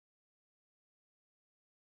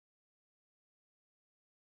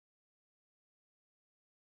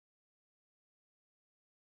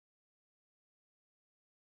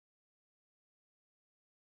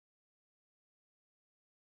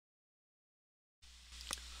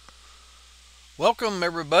Welcome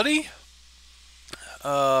everybody.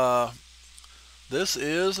 Uh, this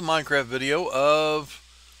is a Minecraft video of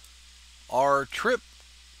our trip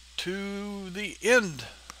to the end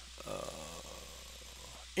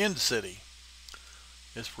city.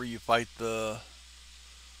 It's where you fight the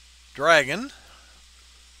dragon.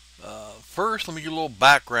 First, let me give you a little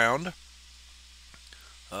background.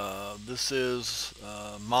 This is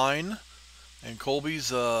mine and Colby's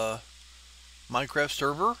Minecraft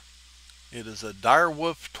server. It is a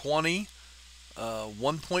Direwolf 20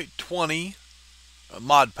 1.20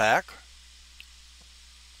 Modpack.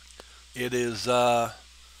 It is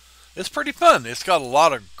it's pretty fun. It's got a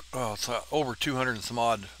lot of it's over 200 and some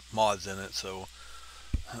odd mods in it, so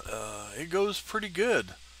it goes pretty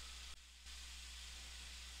good.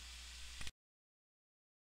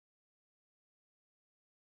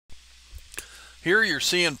 Here you're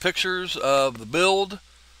seeing pictures of the build.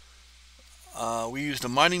 We used a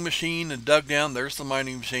mining machine and dug down. There's the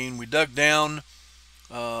mining machine. We dug down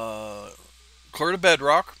clear to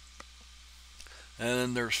bedrock, and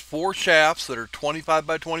then there's 4 shafts that are 25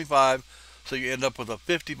 by 25, so you end up with a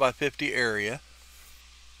 50 by 50 area.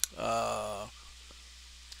 Clear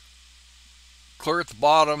at the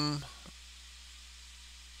bottom,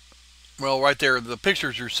 well, right there, the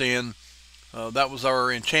pictures you're seeing, that was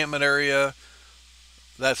our enchantment area.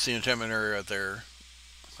 That's the enchantment area right there.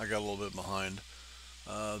 I got a little bit behind.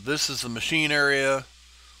 This is the machine area.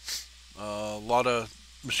 A lot of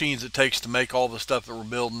machines it takes to make all the stuff that we're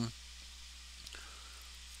building.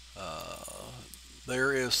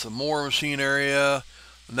 There is some more machine area,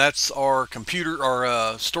 and that's our computer.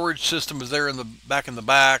 Our storage system is there in the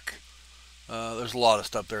back. There's a lot of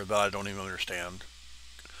stuff there that I don't even understand.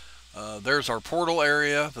 There's our portal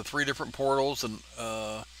area, the 3 different portals, and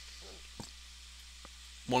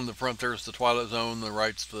one in the front there is the Twilight Zone, the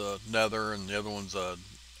right's the Nether, and the other one's a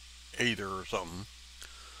Aether or something.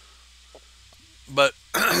 But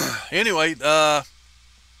anyway,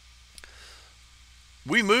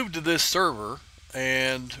 we moved to this server,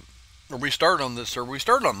 or we started on this server. We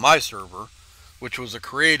started on my server, which was a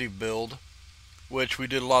creative build, which we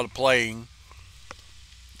did a lot of playing,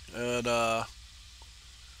 and but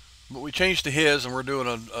we changed to his, and we're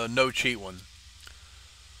doing a no cheat one.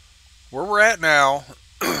 Where we're at now,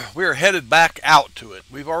 we are headed back out to it.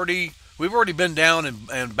 We've already been down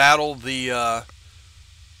and battled the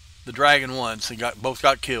dragon once and both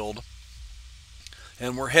got killed,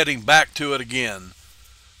 and we're heading back to it again.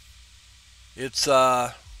 It's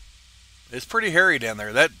pretty hairy down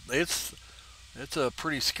there. It's a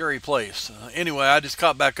pretty scary place. Anyway, I just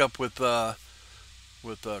caught back up with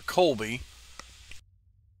Colby.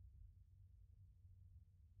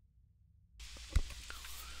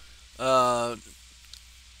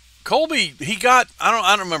 Colby, he got,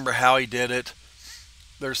 I don't remember how he did it.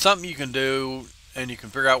 There's something you can do, and you can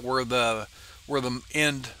figure out where the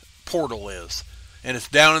end portal is, and it's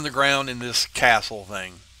down in the ground in this castle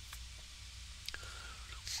thing.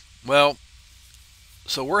 Well,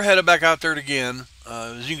 so we're headed back out there again.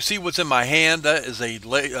 As you can see, what's in my hand, that is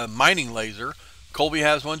a mining laser. Colby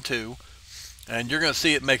has one too, and you're going to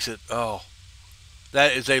see it makes it, oh,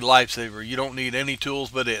 that is a lifesaver. You don't need any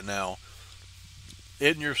tools but it now.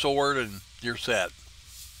 It and your sword, and you're set.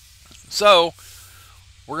 So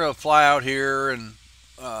we're going to fly out here, and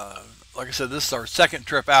like I said, this is our second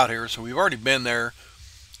trip out here, so we've already been there.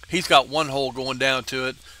 He's got one hole going down to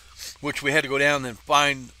it, which we had to go down and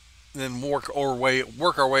then work our way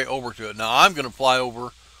over to it. Now I'm going to fly over.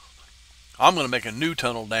 I'm going to make a new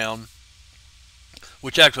tunnel down,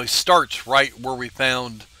 which actually starts right where we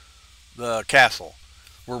found the castle,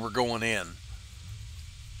 where we're going in.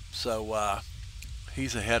 So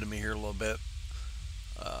he's ahead of me here a little bit.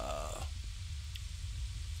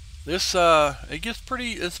 It's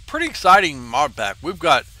pretty exciting mod pack. We've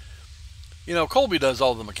got, Colby does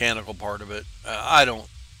all the mechanical part of it. I don't.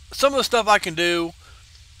 Some of the stuff I can do.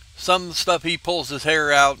 Some of the stuff he pulls his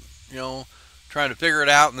hair out, trying to figure it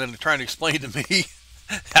out, and then trying to explain to me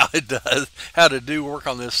how to do work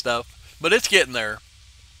on this stuff. But it's getting there.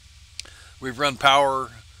 We've run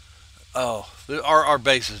power. Oh, our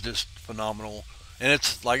base is just phenomenal. And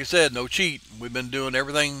it's, like I said, no cheat. We've been doing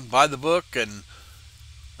everything by the book, and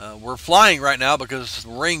we're flying right now because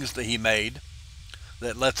the rings that he made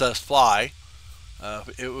that lets us fly.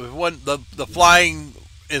 The flying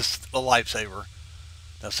is a lifesaver.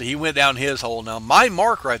 Now, see, he went down his hole. Now, my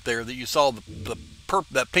mark right there that you saw,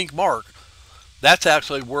 that pink mark, that's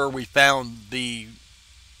actually where we found the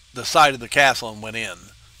side of the castle and went in.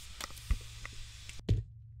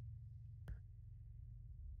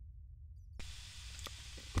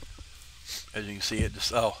 As you can see, it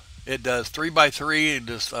just, oh, It does 3x3. It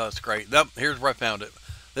just it's great. Yep, here's where I found it.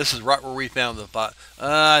 This is right where we found the spot.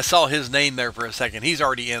 I saw his name there for a second. He's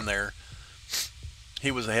already in there.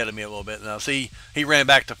 He was ahead of me a little bit. Now see, he ran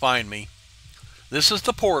back to find me. This is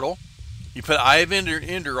the portal. You put Eye of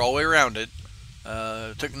Ender all the way around it.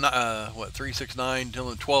 It took what 3, 6, 9,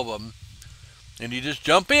 10, 12 of them, and you just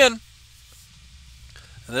jump in.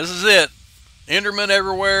 And this is it. Endermen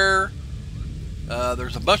everywhere.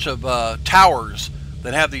 There's a bunch of towers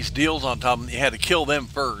that have these deals on top of them. You had to kill them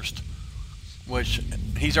first, which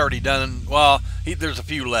he's already done. Well, there's a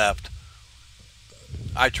few left.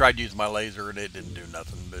 I tried using my laser and it didn't do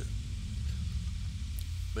nothing.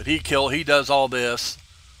 But he does all this.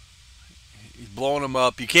 He's blowing them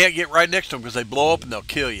up. You can't get right next to them because they blow up and they'll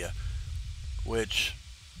kill you, which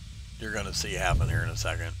you're going to see happen here in a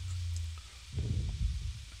second.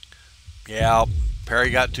 Yeah, Perry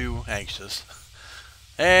got too anxious.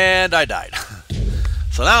 And I died.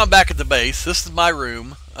 So now I'm back at the base. This is my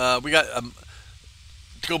room. We got to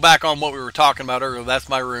go back on what we were talking about earlier. That's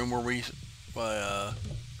my room where we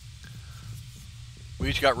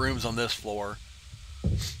each got rooms on this floor.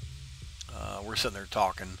 We're sitting there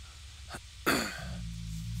talking. I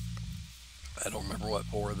don't remember what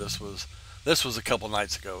for this was. This was a couple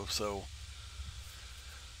nights ago. So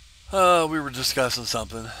we were discussing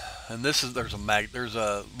something, and there's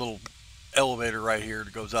a little elevator right here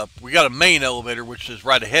that goes up. We got a main elevator which is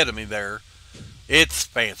right ahead of me there. It's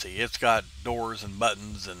fancy. It's got doors and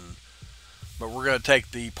buttons, but we're going to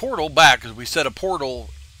take the portal back because we set a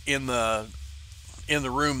portal in the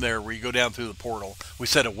room there where you go down through the portal. We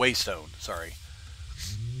set a waystone. Sorry.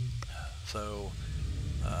 So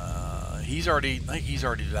I think he's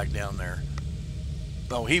already back down there.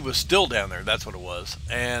 No, he was still down there. That's what it was.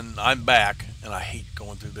 And I'm back, and I hate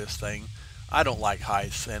going through this thing. I don't like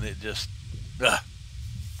heights, and it just... Ugh.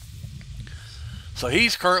 So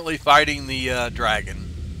he's currently fighting the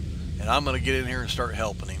dragon, and I'm going to get in here and start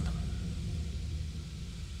helping him.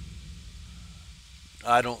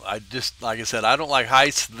 Like I said, I don't like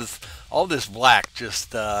heights. All this black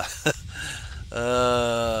just, it's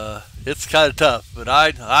kind of tough, but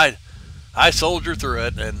I soldier through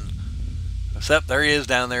it, and except there he is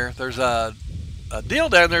down there. There's a deal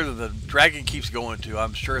down there that the dragon keeps going to.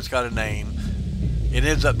 I'm sure it's got a name. It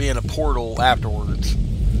ends up being a portal afterwards.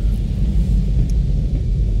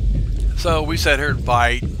 So we sat here and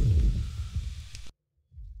fight.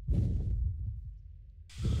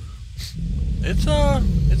 It's a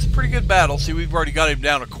pretty good battle. See, we've already got him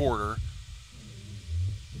down a quarter.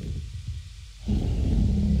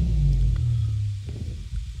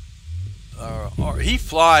 He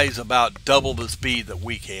flies about double the speed that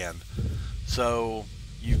we can. So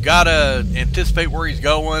you've got to anticipate where he's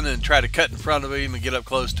going and try to cut in front of him and get up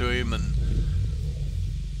close to him. And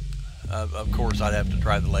of course, I'd have to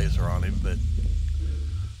try the laser on him, but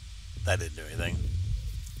that didn't do anything.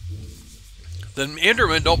 The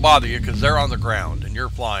Endermen don't bother you because they're on the ground and you're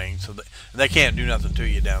flying, so they can't do nothing to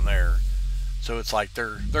you down there. So it's like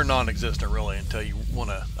they're non-existent really until you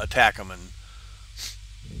want to attack them,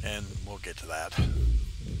 and we'll get to that.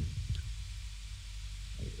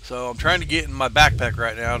 So I'm trying to get in my backpack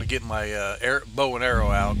right now to get my bow and arrow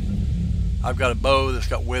out. I've got a bow that's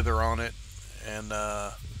got wither on it, and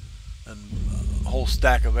a whole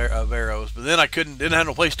stack of arrows. But then I didn't have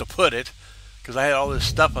no place to put it because I had all this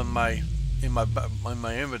stuff in my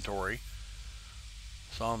inventory.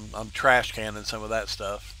 So I'm trash canning some of that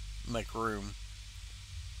stuff, make room.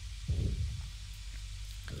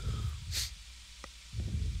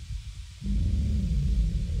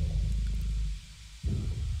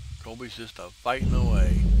 Colby's just fighting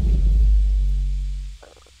away.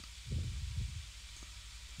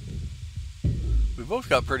 We both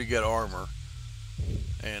got pretty good armor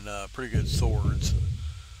and pretty good swords.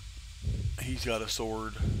 He's got a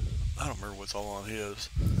sword. I don't remember what's all on his.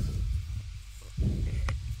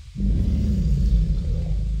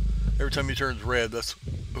 Every time he turns red, that's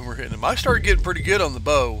when we're hitting him. I started getting pretty good on the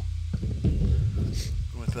bow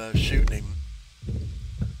with shooting him.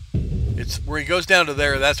 It's where he goes down to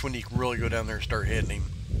there, that's when you can really go down there and start hitting him.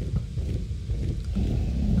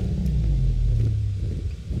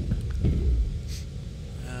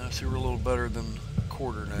 See, we're a little better than a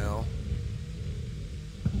quarter now.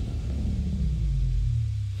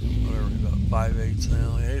 Whatever, about 5/8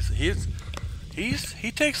 now. Yeah,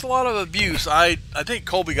 he takes a lot of abuse. I think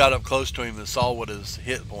Colby got up close to him and saw what his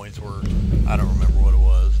hit points were. I don't remember what it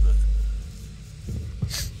was, but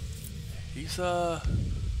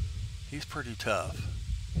he's pretty tough.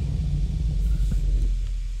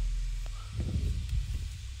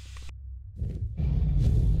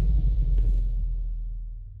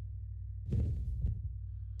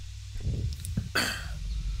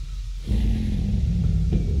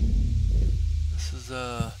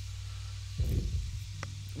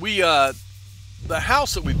 We the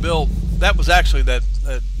house that we built, that was actually that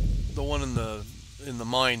the one in the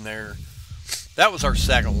mine there. That was our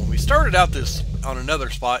second one. We started out this on another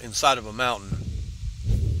spot inside of a mountain,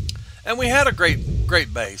 and we had a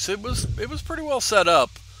great base. It was pretty well set up,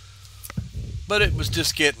 but it was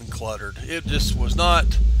just getting cluttered. It just was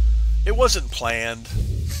not. It wasn't planned,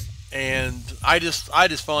 and I just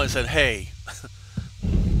finally said, "Hey,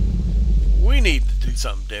 we need to do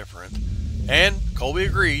something different." And Colby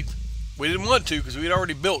agreed. We didn't want to because we'd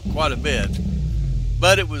already built quite a bit,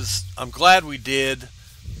 but it was. I'm glad we did,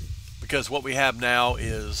 because what we have now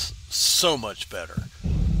is so much better.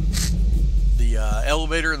 The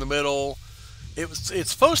elevator in the middle.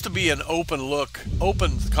 It's supposed to be an open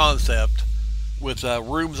concept with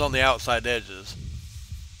rooms on the outside edges,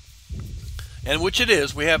 and which it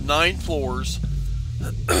is. We have 9 floors.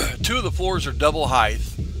 2 of the floors are double height,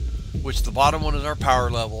 which the bottom one is our power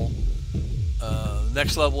level.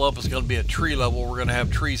 Next level up is going to be a tree level. We're going to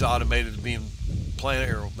have trees automated being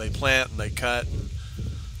planted, or they plant and they cut.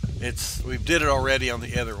 We did it already on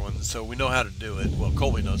the other one, so we know how to do it. Well,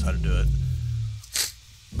 Colby knows how to do it,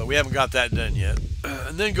 but we haven't got that done yet.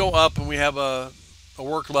 And then go up, and we have a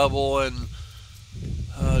work level and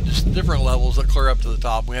just different levels that clear up to the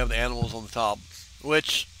top. We have the animals on the top,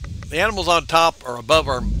 which the animals on top are above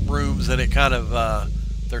our rooms, and it kind of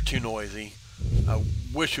they're too noisy. I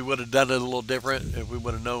wish we would have done it a little different if we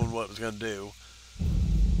would have known what it was going to do,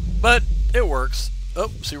 but it works.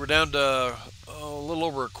 Oh, see, we're down to a little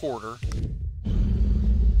over a quarter.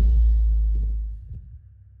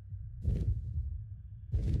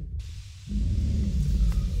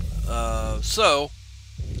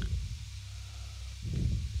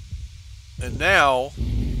 And now,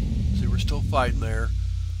 see, we're still fighting there.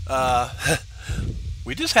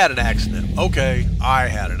 We just had an accident. Okay, I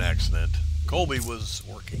had an accident. Colby was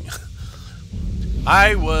working.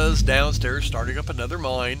 I was downstairs starting up another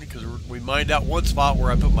mine because we mined out one spot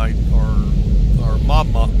where I put our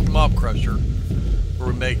mob crusher, where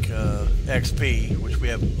we make XP, which we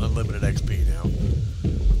have unlimited XP now.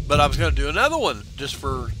 But I was going to do another one just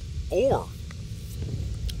for ore.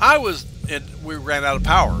 And we ran out of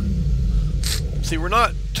power. See, we're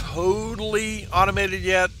not totally automated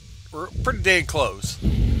yet. We're pretty dang close.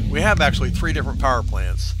 We have actually 3 different power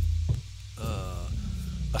plants.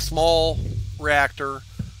 A small reactor,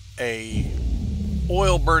 a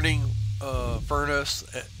oil burning furnace,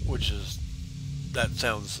 that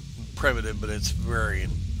sounds primitive, but it's very,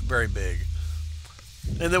 very big.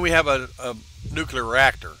 And then we have a nuclear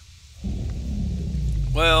reactor.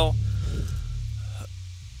 Well,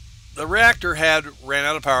 the reactor ran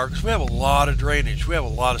out of power because we have a lot of drainage. We have a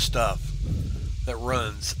lot of stuff that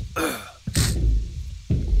runs.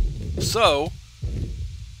 So,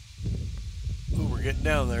 we're getting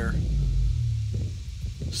down there.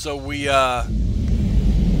 So we ran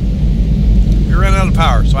out of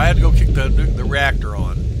power, so I had to go kick the reactor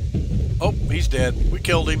on. Oh, he's dead. We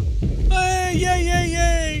killed him. Hey, yay, yay,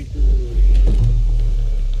 yay!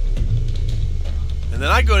 And then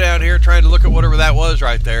I go down here trying to look at whatever that was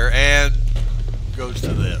right there, and goes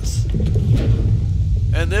to this.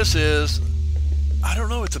 And this is, I don't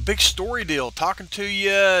know, it's a big story deal, talking to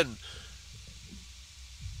you, and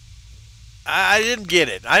I didn't get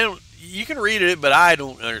it. You can read it, but I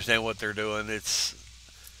don't understand what they're doing.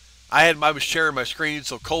 I was sharing my screen,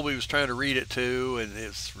 so Colby was trying to read it too, and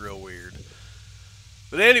it's real weird.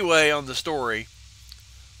 But anyway, on the story,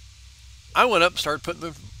 I went up and started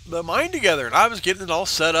putting the mine together, and I was getting it all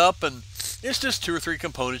set up, and it's just 2 or 3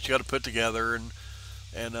 components you got to put together,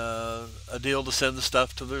 and a deal to send the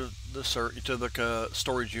stuff to the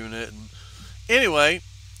storage unit. And anyway,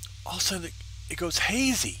 all of a sudden it goes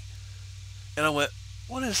hazy, and I went,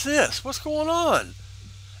 "What is this? What's going on?"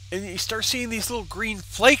 And you start seeing these little green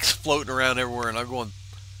flakes floating around everywhere, and I'm going,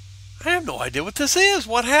 "I have no idea what this is.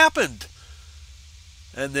 What happened?"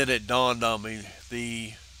 And then it dawned on me,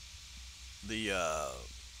 the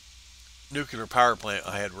nuclear power plant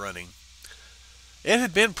I had running. It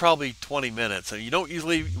had been probably 20 minutes, and we don't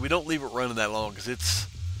leave it running that long because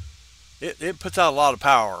it puts out a lot of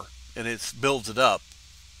power and it builds it up.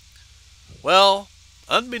 Well,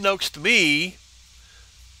 unbeknownst to me,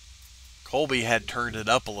 Colby had turned it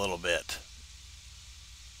up a little bit.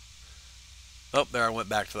 Oh, there I went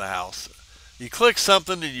back to the house. You click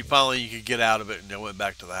something and you could get out of it, and I went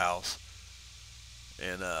back to the house.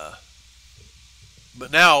 And but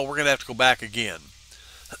now we're gonna have to go back again.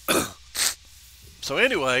 So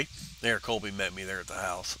anyway, there Colby met me there at the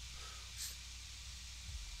house.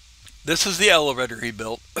 This is the elevator he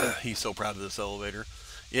built. He's so proud of this elevator.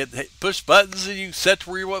 It push buttons and you set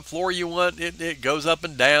to what floor you want. It goes up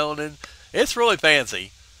and down, and it's really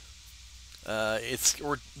fancy.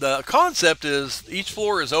 The concept is each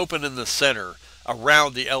floor is open in the center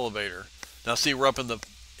around the elevator. Now see, we're up in the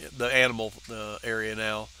animal area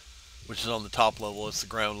now, which is on the top level. It's the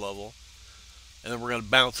ground level, and then we're going to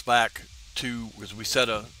bounce back to, because we set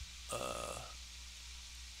a.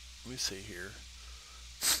 Let me see here.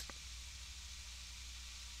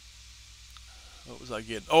 What was I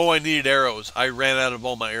getting? Oh, I needed arrows. I ran out of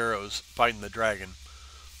all my arrows fighting the dragon.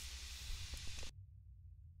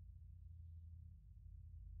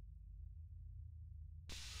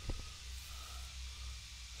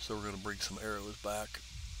 So we're going to bring some arrows back,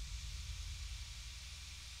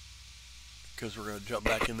 because we're going to jump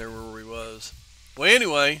back in there where we was. Well,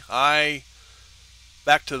 anyway,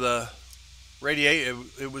 back to the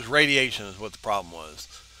it was radiation is what the problem was.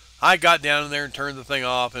 I got down in there and turned the thing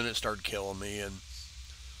off, and it started killing me, and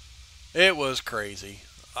it was crazy.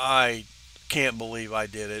 I can't believe I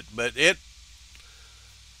did it, but it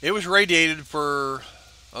was radiated for,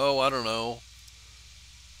 oh, I don't know,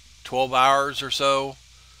 12 hours or so.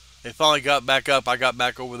 It finally got back up. I got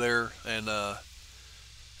back over there, and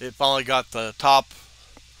it finally got the top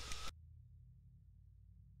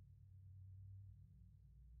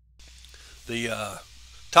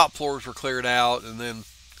top floors were cleared out, and then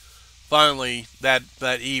finally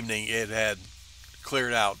that evening it had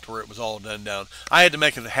cleared out to where it was all done down. I had to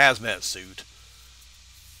make it a hazmat suit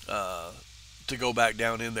to go back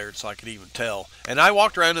down in there so I could even tell. And I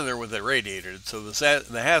walked around in there with it radiated, so the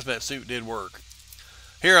hazmat suit did work.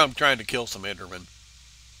 Here I'm trying to kill some Endermen.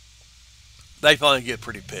 They finally get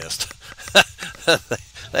pretty pissed.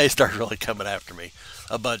 They start really coming after me,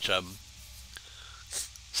 a bunch of them.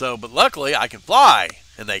 So, but luckily I can fly,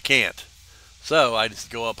 and they can't. So I just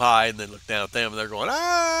go up high and then look down at them, and they're going,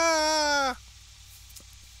 ah!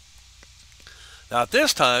 Now at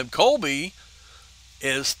this time, Colby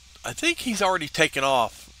is, I think he's already taken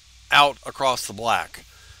off out across the black,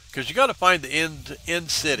 because you got to find the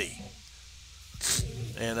end city.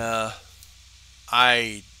 And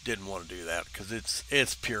I didn't want to do that, because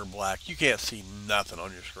it's pure black. You can't see nothing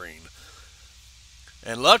on your screen.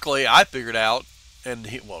 And luckily I figured out, and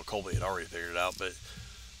Colby had already figured it out, but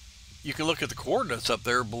you can look at the coordinates up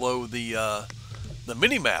there below the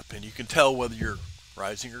mini map, and you can tell whether you're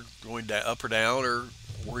rising or going down, up or down, or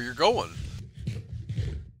where you're going.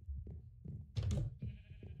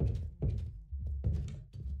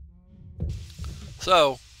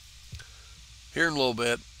 So here in a little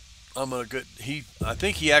bit, I'm gonna get. I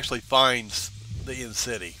think he actually finds the end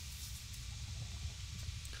city,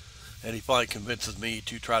 and he finally convinces me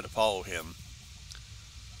to try to follow him.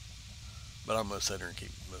 But I'm gonna sit here and keep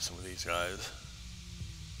messing with these guys.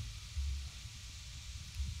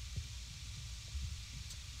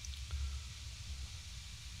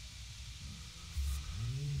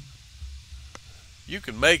 You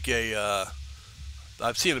can make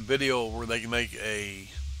I've seen a video where they can make a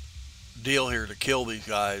deal here to kill these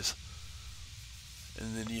guys,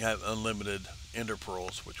 and then you have unlimited ender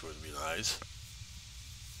pearls, which would be nice.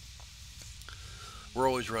 We're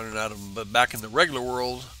always running out of them, but back in the regular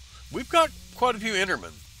world, we've got quite a few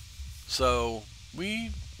Endermen, so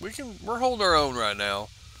we're holding our own right now.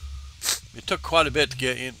 It took quite a bit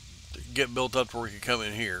to get built up to where we could come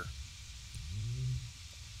in here.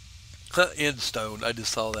 End stone. I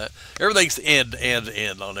just saw that. Everything's end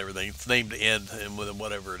on everything. It's named end and with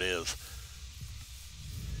whatever it is.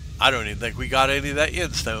 I don't even think we got any of that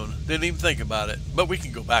end stone. Didn't even think about it. But we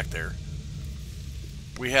can go back there.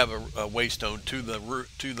 We have a waystone to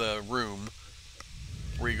the room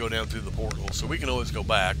where you go down through the portal, so we can always go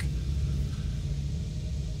back.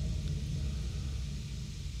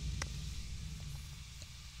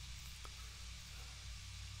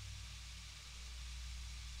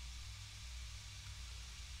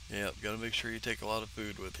 Yeah, gotta make sure you take a lot of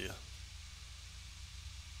food with you.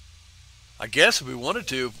 I guess if we wanted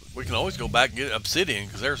to, we can always go back and get obsidian,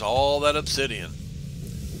 because there's all that obsidian.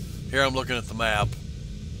 Here I'm looking at the map,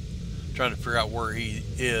 trying to figure out where he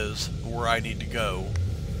is, where I need to go.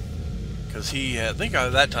 Because I think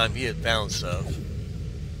at that time he had found stuff.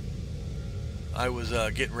 I was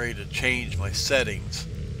getting ready to change my settings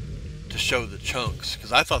to show the chunks,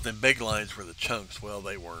 because I thought them big lines were the chunks. Well,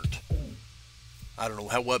 they weren't. I don't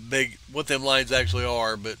know what them lines actually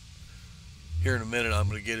are, but here in a minute I'm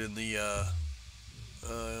going to get in the I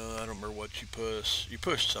don't remember what you push. You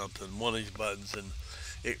push something, one of these buttons, and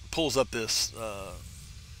it pulls up this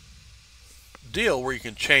deal where you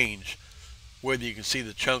can change whether you can see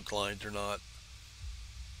the chunk lines or not.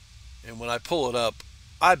 And when I pull it up,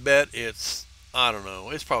 I bet it's, I don't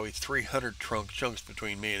know, it's probably 300 chunks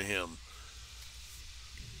between me and him.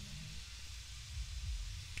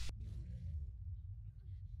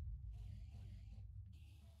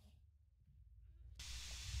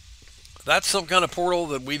 That's some kind of portal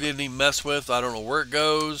that we didn't even mess with. I don't know where it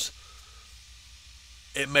goes.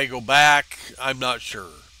 It may go back. I'm not sure.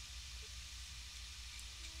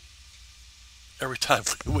 Every time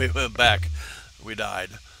we went back, we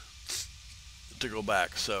died to go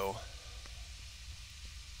back. So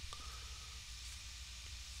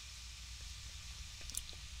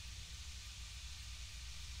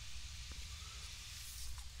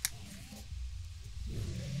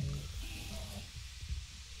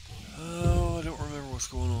oh, I don't remember what's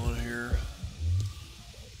going on here.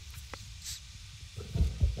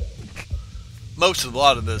 A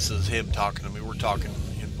lot of this is him talking to me. We're talking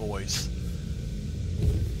in voice.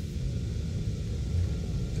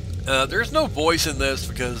 There's no voice in this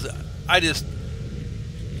because I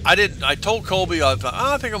told Colby I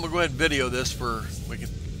think I'm gonna go ahead and video this for we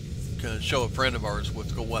can show a friend of ours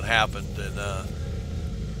what happened, and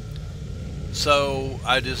so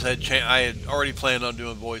I just I had already planned on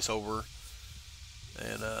doing voiceover,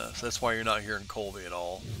 and so that's why you're not hearing Colby at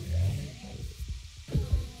all.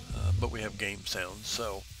 But we have game sounds.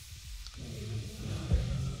 So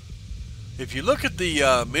if you look at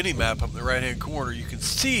the mini map up in the right hand corner, you can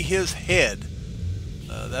see his head.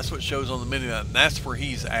 That's what shows on the mini map, and that's where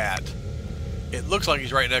he's at. It looks like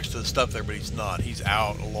he's right next to the stuff there, but he's not. He's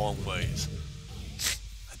out a long ways.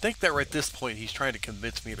 I think that right at this point he's trying to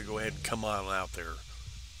convince me to go ahead and come on out there,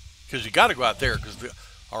 because you got to go out there, because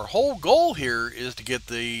our whole goal here is to get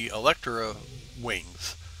the Electra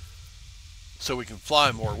wings so we can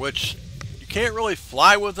fly more, which you can't really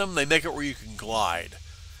fly with them. They make it where you can glide.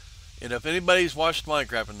 And if anybody's watched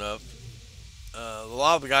Minecraft enough, a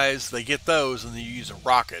lot of the guys, they get those and then you use a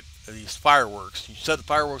rocket, these fireworks. You set the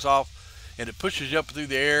fireworks off and it pushes you up through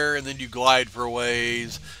the air, and then you glide for a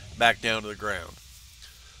ways back down to the ground.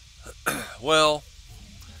 Well,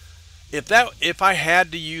 if I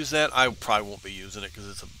had to use that, I probably won't be using it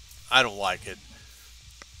because I don't like it.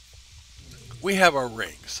 We have our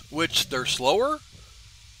rings, which they're slower,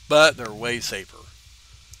 but they're way safer.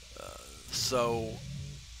 So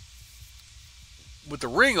with the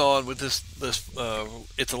ring on, with this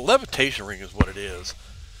it's a levitation ring is what it is.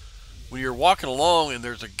 When you're walking along and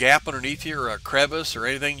there's a gap underneath you or a crevice or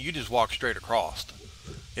anything, you just walk straight across.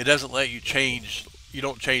 It doesn't let you change. You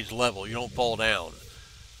don't change level. You don't fall down.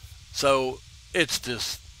 So it's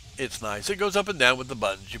nice. It goes up and down with the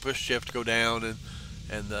buttons. You push shift to go down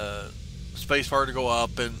and the space bar to go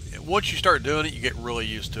up, and once you start doing it, you get really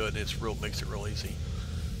used to it, and makes it real easy.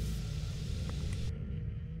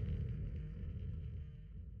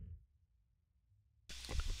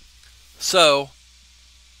 So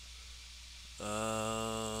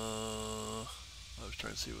I was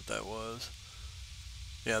trying to see what that was.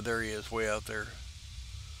 Yeah, there he is, way out there.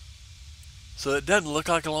 So it doesn't look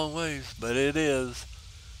like a long ways, but it is.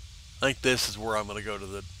 I think this is where I'm going to go to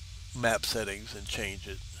the map settings and change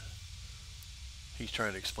it. He's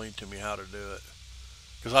trying to explain to me how to do it,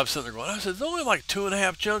 because I'm sitting there going, I said, there's only like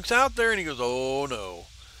 2.5 chunks out there, and he goes, oh no,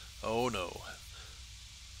 oh no.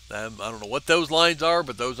 I don't know what those lines are,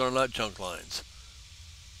 but those are not chunk lines.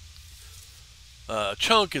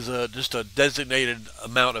 Chunk is just a designated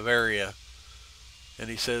amount of area, and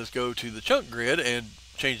he says go to the chunk grid and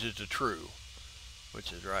change it to true,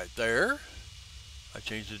 which is right there. I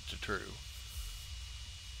changed it to true.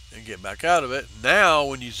 And get back out of it. Now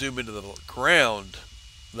when you zoom into the ground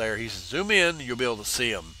there, he says zoom in, you'll be able to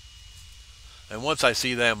see them. And once I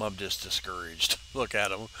see them, I'm just discouraged. Look at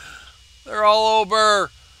them. They're all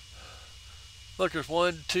over. Look, there's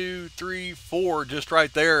 1, 2, 3, 4 just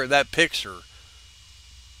right there in that picture.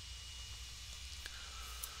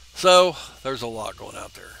 So there's a lot going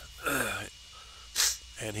out there.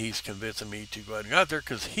 And he's convincing me to go ahead and go out there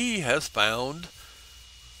because he has found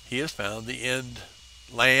the end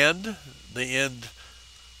land, the end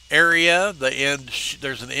area, the end.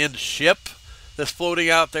 There's an end ship that's floating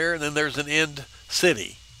out there, and then there's an end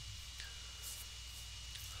city.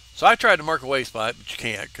 So I tried to mark a way spot, but you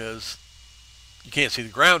can't, because you can't see the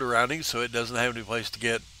ground around him, so it doesn't have any place to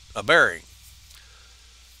get a bearing.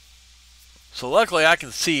 So luckily I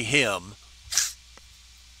can see him,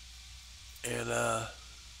 and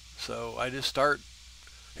so I just start.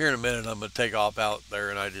 Here in a minute I'm going to take off out there,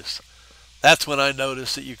 and that's when I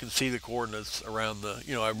notice that you can see the coordinates around the,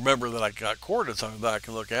 I remember that I got coordinates on that I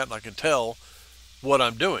can look at, and I can tell what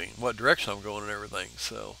I'm doing, what direction I'm going and everything.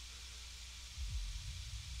 So,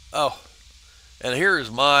 oh, and here is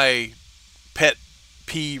my pet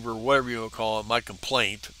peeve, or whatever you want to call it, my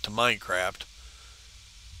complaint to Minecraft.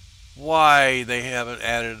 Why they haven't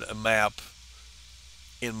added a map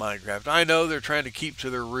in Minecraft. I know they're trying to keep to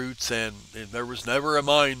their roots, and there was never a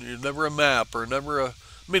map, or never a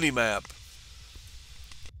mini map.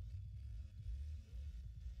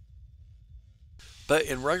 But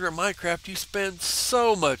in regular Minecraft, you spend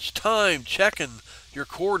so much time checking your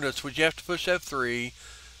coordinates, which you have to push F3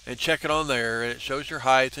 and check it on there, and it shows your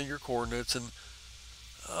height and your coordinates, and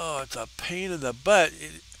oh, it's a pain in the butt.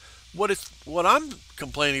 What I'm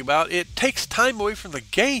complaining about, it takes time away from the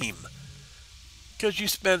game because you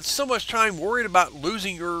spend so much time worried about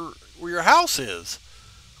losing your where your house is.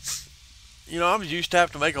 I was used to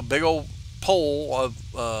have to make a big old pole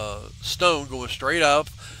of stone going straight up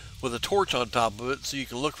with a torch on top of it so you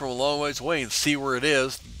can look from a long ways away and see where it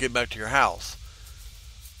is and get back to your house.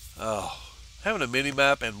 Oh, having a mini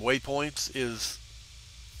map and waypoints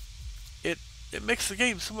it makes the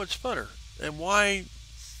game so much funner. And why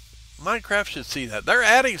Minecraft should see that. They're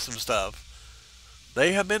adding some stuff.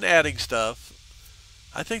 They have been adding stuff.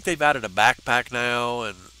 I think they've added a backpack now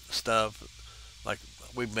and stuff. Like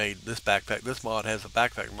we've made this backpack. This mod has a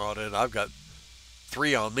backpack mod in it. I've got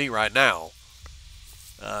 3 on me right now.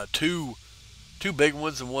 Two big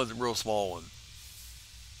ones and one real small one.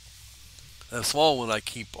 The small one I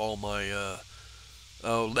keep all my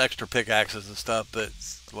extra pickaxes and stuff. But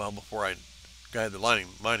before I got the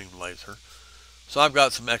mining laser, so I've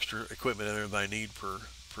got some extra equipment in there that I need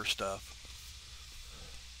for stuff.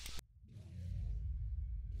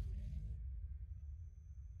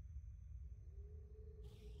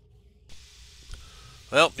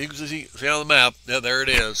 Well, you can see on the map. Yeah, there it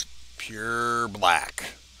is, pure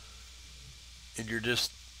black, and you're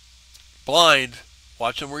just blind,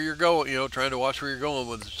 watching where you're going. Trying to watch where you're going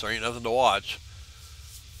when there ain't nothing to watch.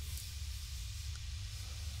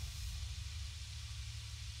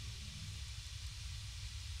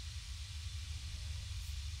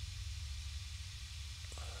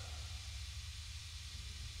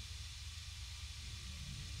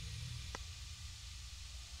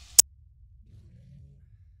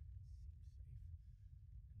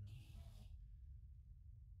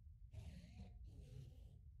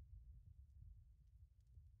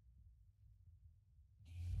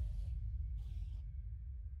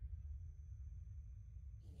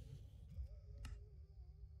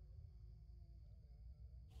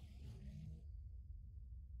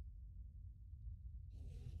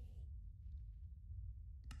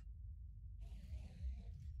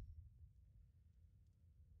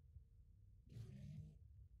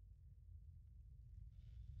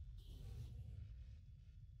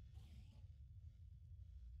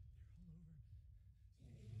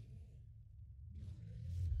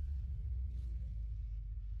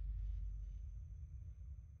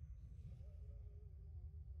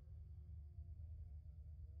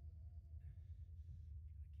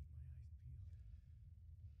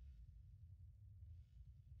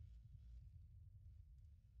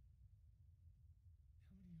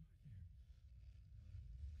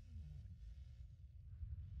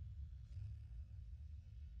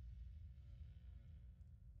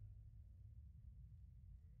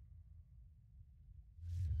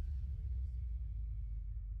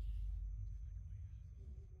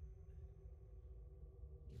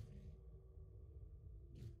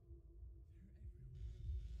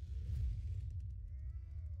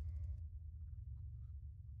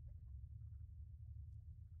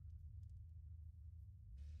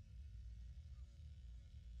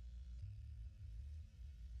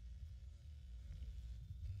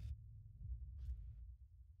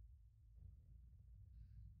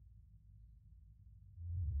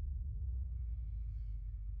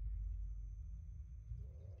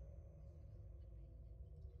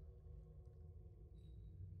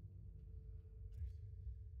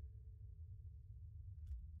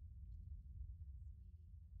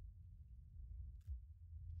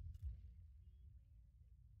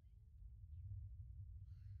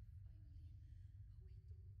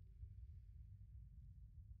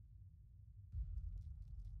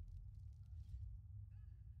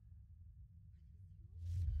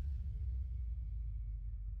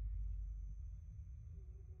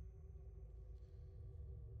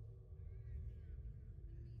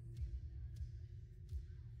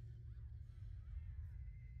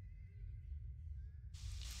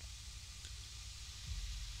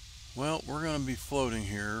 Well, we're going to be floating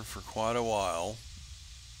here for quite a while.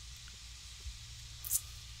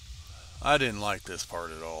 I didn't like this part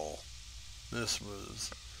at all. This was,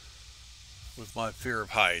 with my fear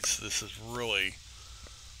of heights, this is really,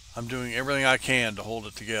 I'm doing everything I can to hold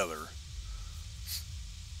it together.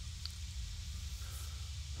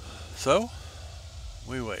 So,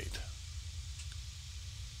 we wait.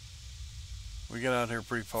 We get out here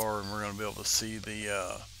pretty far and we're going to be able to see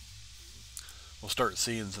we'll start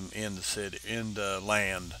seeing some end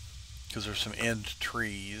land, because there's some end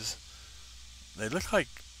trees. They look like,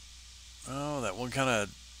 oh, that one kind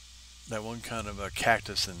of that one kind of a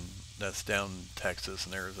cactus that's down in Texas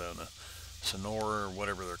and Arizona, Sonora or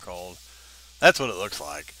whatever they're called. That's what it looks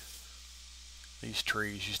like. These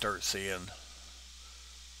trees you start seeing,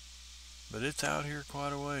 but it's out here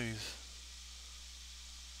quite a ways.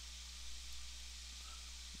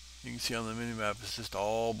 You can see on the mini map it's just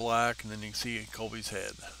all black, and then you can see Colby's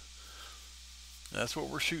head. That's what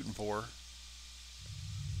we're shooting for.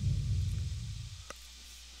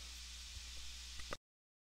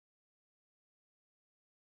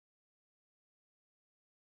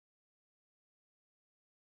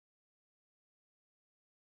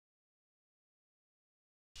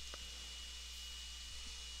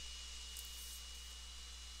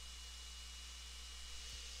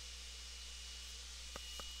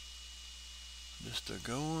 Just a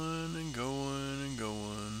going and going and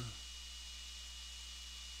going.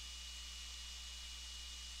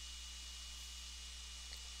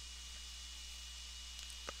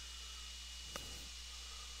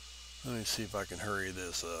 Let me see if I can hurry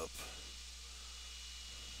this up.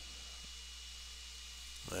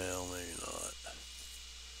 Well, maybe not.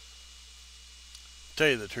 To tell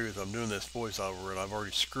you the truth, I'm doing this voiceover and I've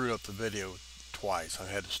already screwed up the video twice. I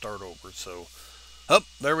had to start over. So,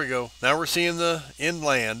 there we go. Now we're seeing the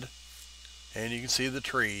inland, and you can see the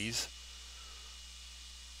trees.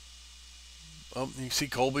 You can see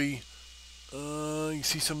Colby. You can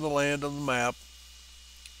see some of the land on the map.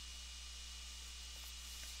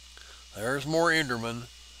 There's more Enderman.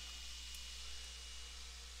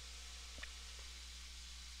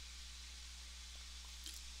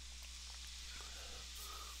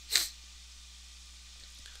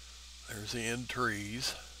 There's the end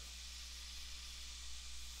trees.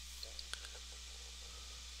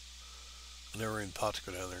 And then we're in pot to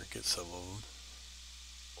go down there and get some of them.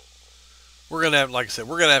 We're gonna have, like I said,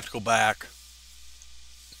 we're gonna have to go back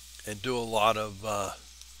and do a lot of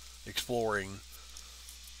exploring,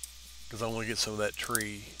 because I want to get some of them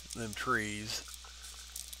trees.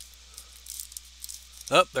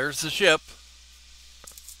 There's the ship.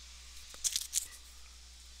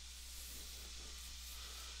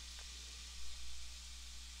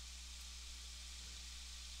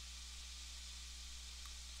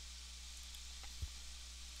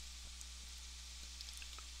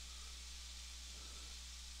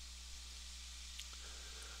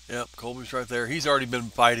 Yep, Colby's right there. He's already been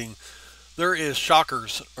fighting. There is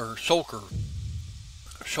shulkers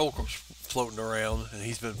floating around, and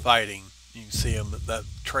he's been fighting. You can see him. That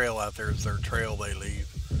trail out there is their trail they leave.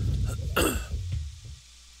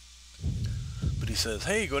 But he says,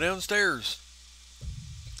 "Hey, go downstairs.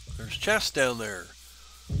 There's chests down there."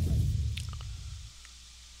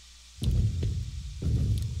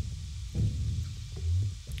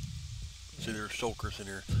 See, there's shulkers in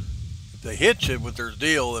here. If they hit you with their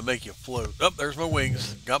deal, they make you float. There's my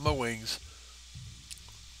wings. Got my wings.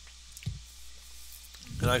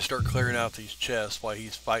 And I start clearing out these chests while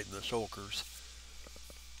he's fighting the shulkers.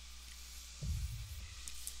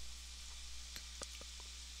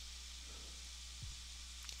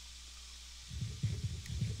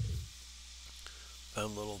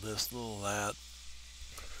 Found a little this, a little that.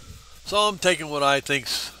 So I'm taking what I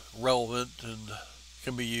think's relevant and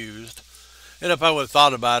can be used. And if I would have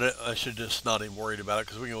thought about it, I should just not even worried about it,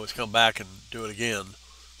 because we can always come back and do it again.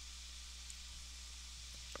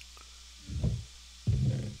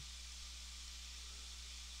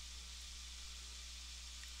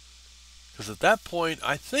 Because at that point,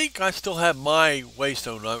 I think I still have my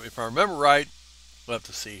waystone. If I remember right, we'll have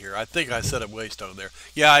to see here. I think I set a waystone there.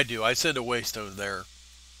 Yeah, I do. I send a waystone there.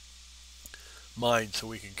 Mine, so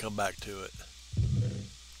we can come back to it.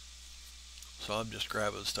 So I'm just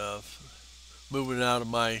grabbing stuff, moving it out of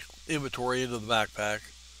my inventory into the backpack.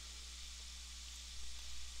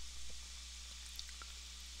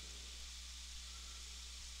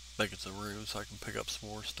 Making some room so I can pick up some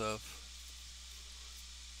more stuff.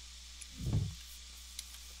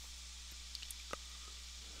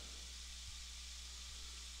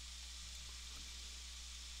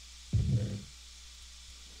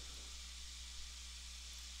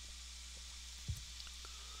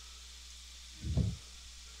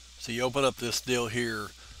 So you open up this deal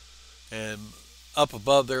here, and up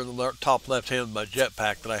above there in the top left hand, my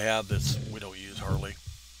jetpack that I have that's we don't use hardly.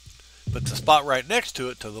 But the spot right next to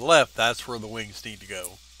it, to the left, that's where the wings need to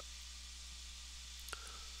go.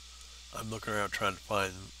 I'm looking around trying to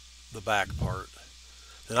find the back part.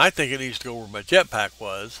 And I think it needs to go where my jetpack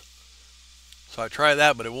was. So I try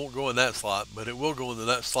that, but it won't go in that slot. But it will go into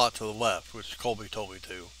that slot to the left, which Colby told me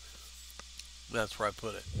to. That's where I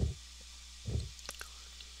put it.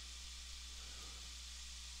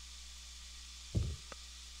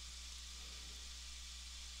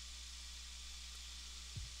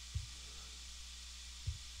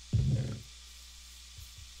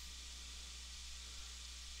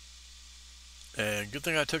 And good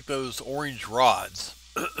thing I took those orange rods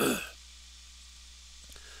because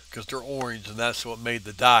they're orange, and that's what made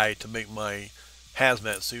the dye to make my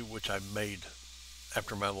hazmat suit, which I made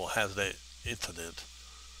after my little hazmat incident.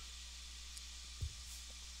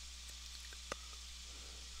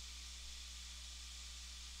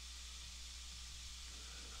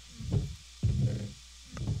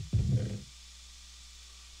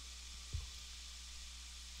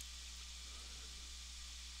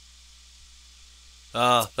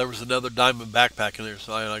 There was another diamond backpack in there,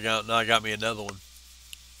 so I got me another one.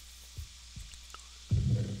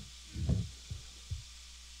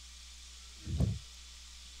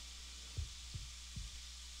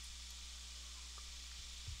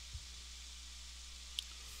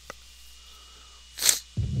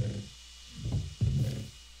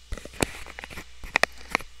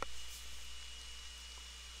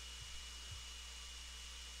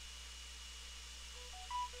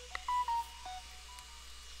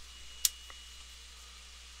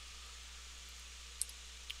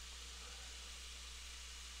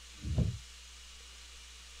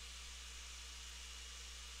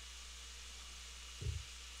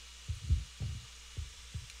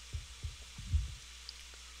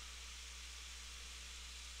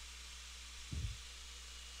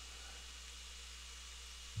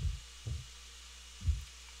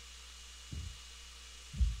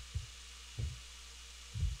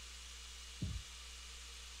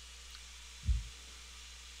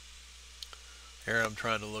 Here I'm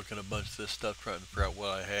trying to look at a bunch of this stuff, trying to figure out what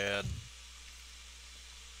I had.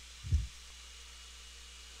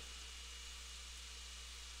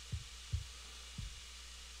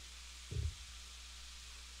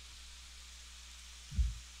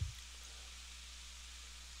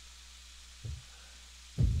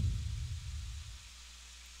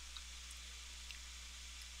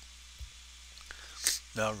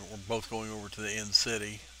 Now we're both going over to the end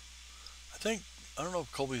city. I don't know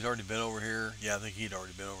if Colby's already been over here. Yeah, I think he'd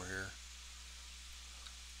already been over here.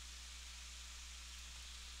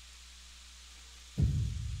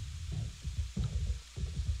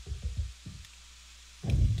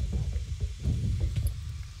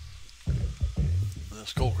 The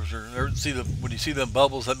skulkers are when you see them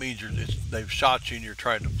bubbles, that means they've shot you and you're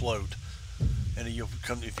trying to float. And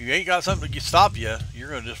if you ain't got something to stop you, you're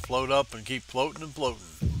gonna just float up and keep floating and floating.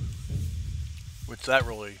 Which that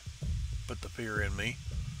really put the fear in me.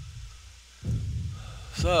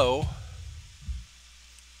 So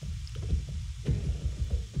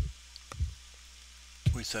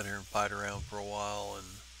we sat here and fight around for a while,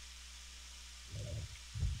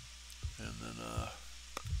 and then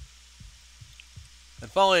and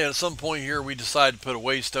finally at some point here we decided to put a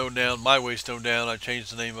waystone down, my waystone down. I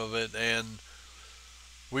changed the name of it, and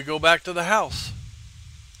we go back to the house.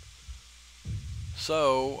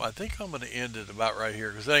 So I think I'm going to end it about right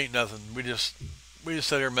here because it ain't nothing. We just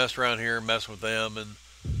sit here and mess around here and mess with them, and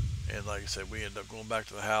like I said, we end up going back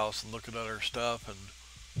to the house and looking at our stuff, and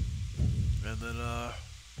then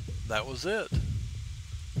that was it.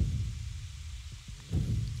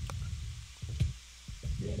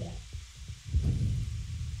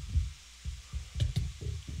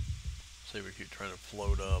 See, we keep trying to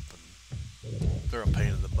float up, and they're a pain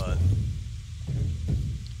in the butt.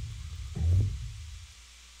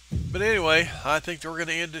 But anyway, I think we're going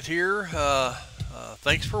to end it here.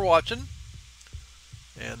 Thanks for watching,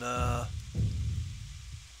 and I'll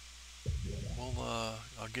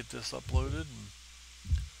get this uploaded. And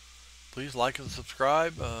please like and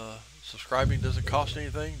subscribe. Subscribing doesn't cost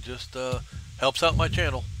anything; just helps out my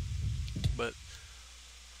channel. But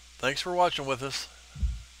thanks for watching with us.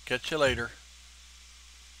 Catch you later.